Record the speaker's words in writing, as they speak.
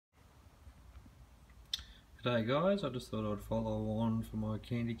G'day guys, I just thought I'd follow on from my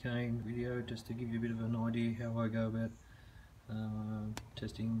candy cane video just to give you a bit of an idea how I go about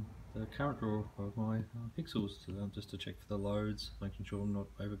testing the current draw of my pixels, just to check for the loads, making sure I'm not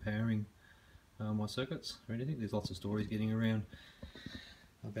overpowering my circuits or anything. There's lots of stories getting around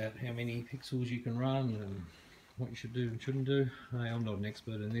about how many pixels you can run and what you should do and shouldn't do. I'm not an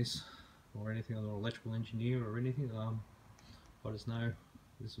expert in this or anything, I'm not an electrical engineer or anything. I just know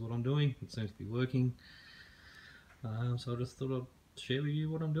this is what I'm doing, it seems to be working. So I just thought I'd share with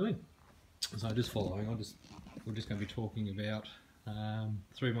you what I'm doing. So just following, we're just going to be talking about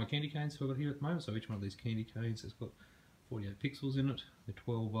three of my candy canes I've got here at the moment. So each one of these candy canes has got 48 pixels in it. They're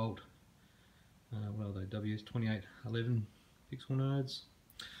 12 volt, what are they, WS2811 pixel nodes.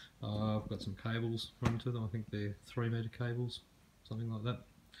 I've got some cables running to them. I think they're 3-meter cables, something like that.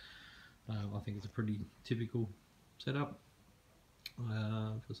 I think it's a pretty typical setup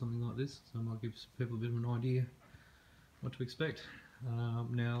for something like this, so I might give people a bit of an idea what to expect.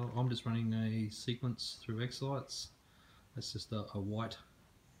 Now I'm just running a sequence through xlights. That's just a white,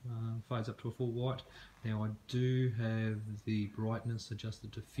 fades up to a full white. Now I do have the brightness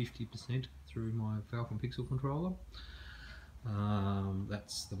adjusted to 50% through my Falcon pixel controller.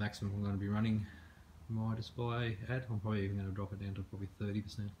 That's the maximum I'm going to be running my display at. I'm probably even going to drop it down to probably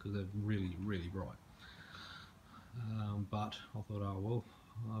 30% because they're really bright. But I thought, oh well,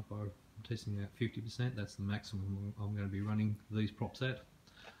 if I'm testing at 50%, that's the maximum I'm going to be running these props at.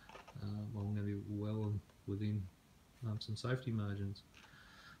 I'm going to be well within some safety margins.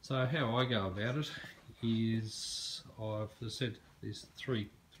 So how I go about it is, I've said there's three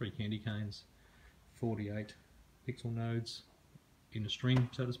candy canes, 48 pixel nodes in a string,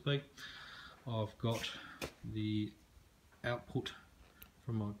 so to speak. I've got the output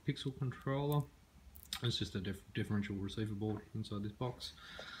from my pixel controller. It's just a differential receiver board inside this box.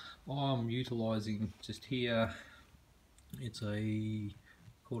 I'm utilising just here, it's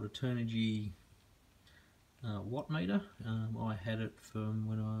called a Turnigy watt meter. I had it from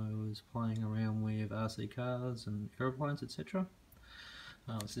when I was playing around with RC cars and aeroplanes, etc.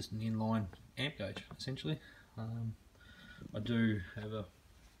 It's just an inline amp gauge essentially. I do have a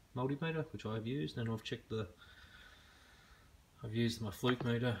multimeter which I've used, and I've used my fluke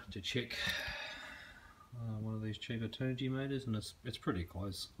meter to check one of these cheaper Turnigy meters, and it's pretty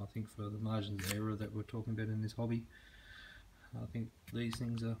close. I think for the margins of error that we're talking about in this hobby, I think these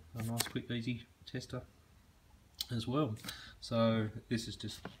things are a nice, quick, easy tester as well. So this is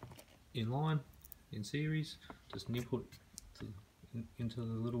just in line, in series, just an input into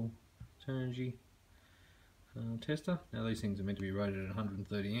the little Turnigy tester. Now these things are meant to be rated at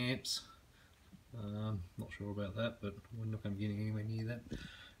 130 amps. Not sure about that, but we're not going to be getting anywhere near that.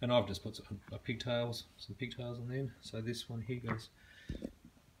 And I've just put some pigtails on there. So this one here goes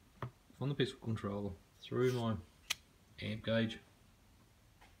from the pixel controller through my amp gauge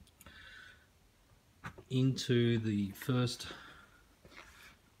into the first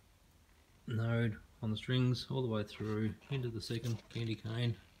node on the strings, all the way through into the second candy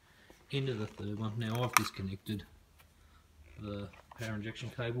cane, into the third one. Now I've disconnected the power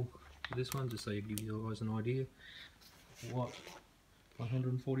injection cable for this one, just so you give you guys an idea what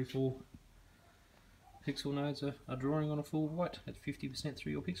 144 pixel nodes are drawing on a full white at 50%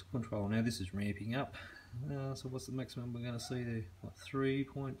 through your pixel control. Now this is ramping up, so what's the maximum we're going to see there? What,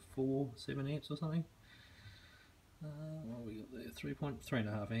 3.47 amps or something? What we got there?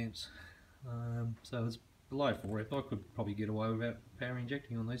 3.5 amps. So it's below 4 amps. I could probably get away without power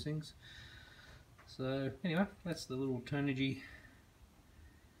injecting on these things. So anyway, that's the little Turnigy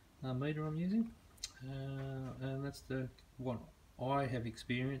meter I'm using, and that's the one I have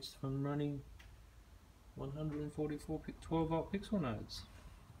experienced from running 144 12 volt pixel nodes.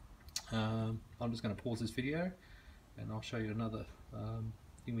 I'm just going to pause this video and I'll show you another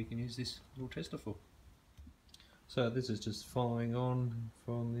thing we can use this little tester for. So this is just following on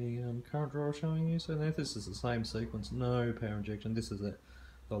from the current draw I was showing you. So now this is the same sequence, no power injection. This is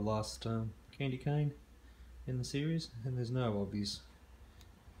the last candy cane in the series, and there's no obvious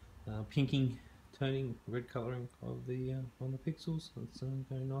pinking, turning, red colouring of the on the pixels. It's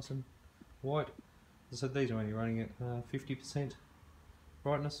going nice and white. So these are only running at 50%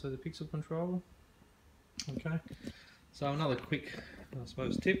 brightness for the pixel controller. Okay, so another quick, I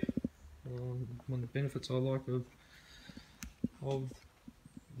suppose, tip. One of the benefits I like of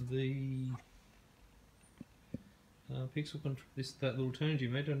the pixel control, that little Turnigy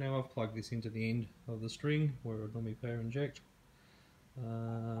meter. Now I've plugged this into the end of the string where I'd normally power inject.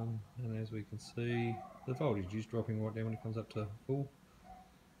 And as we can see, the voltage is dropping right down when it comes up to full.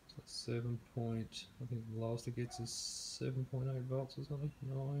 So that's 7 point, I think the lowest it gets is 7.8 volts or something,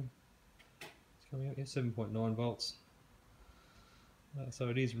 9. It's coming out here, 7.9 volts. So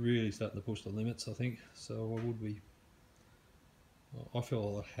it is really starting to push the limits, I think. So I would be, I feel a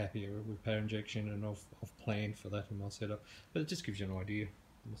lot happier with power injection, and I've planned for that in my setup. But it just gives you an idea.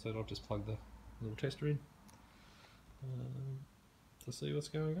 So I'll just plug the little tester in to see what's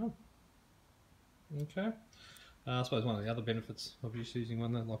going on. Okay. I suppose one of the other benefits of just using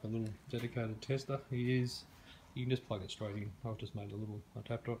one that like a little dedicated tester is you can just plug it straight in. I've just made a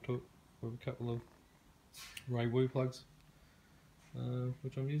tap dot to it with a couple of Ray Woo plugs,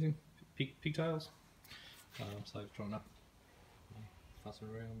 which I'm using, pigtails. Saves trying to fussing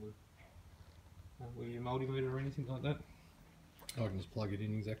around with your multimeter or anything like that. I can just plug it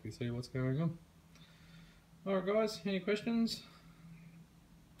in, exactly see what's going on. Alright guys, any questions?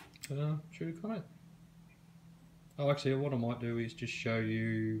 Shoot a comment. Oh, actually what I might do is just show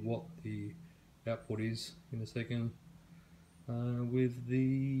you what the output is in a second with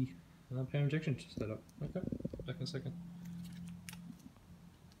the power injection setup. Okay, back in a second.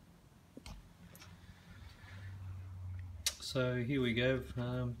 So here we go,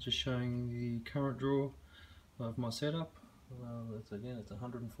 just showing the current draw of my setup. That's again, it's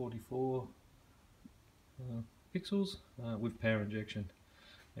 144 pixels with power injection.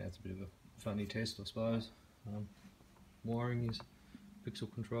 Yeah, it's a bit of a funny test, I suppose. Wiring is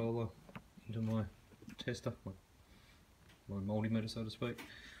pixel controller into my tester, my multimeter so to speak,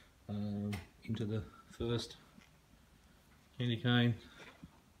 into the first candy cane,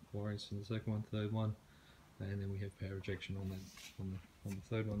 wiring's in the second one, third one, and then we have power injection on the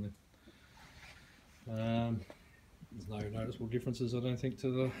third one then. There's no noticeable differences, I don't think,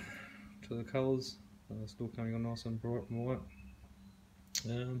 to the colours. Still coming on nice and bright and white.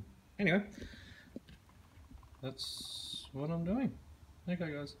 Anyway, that's what I'm doing.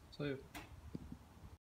 Okay guys, see you.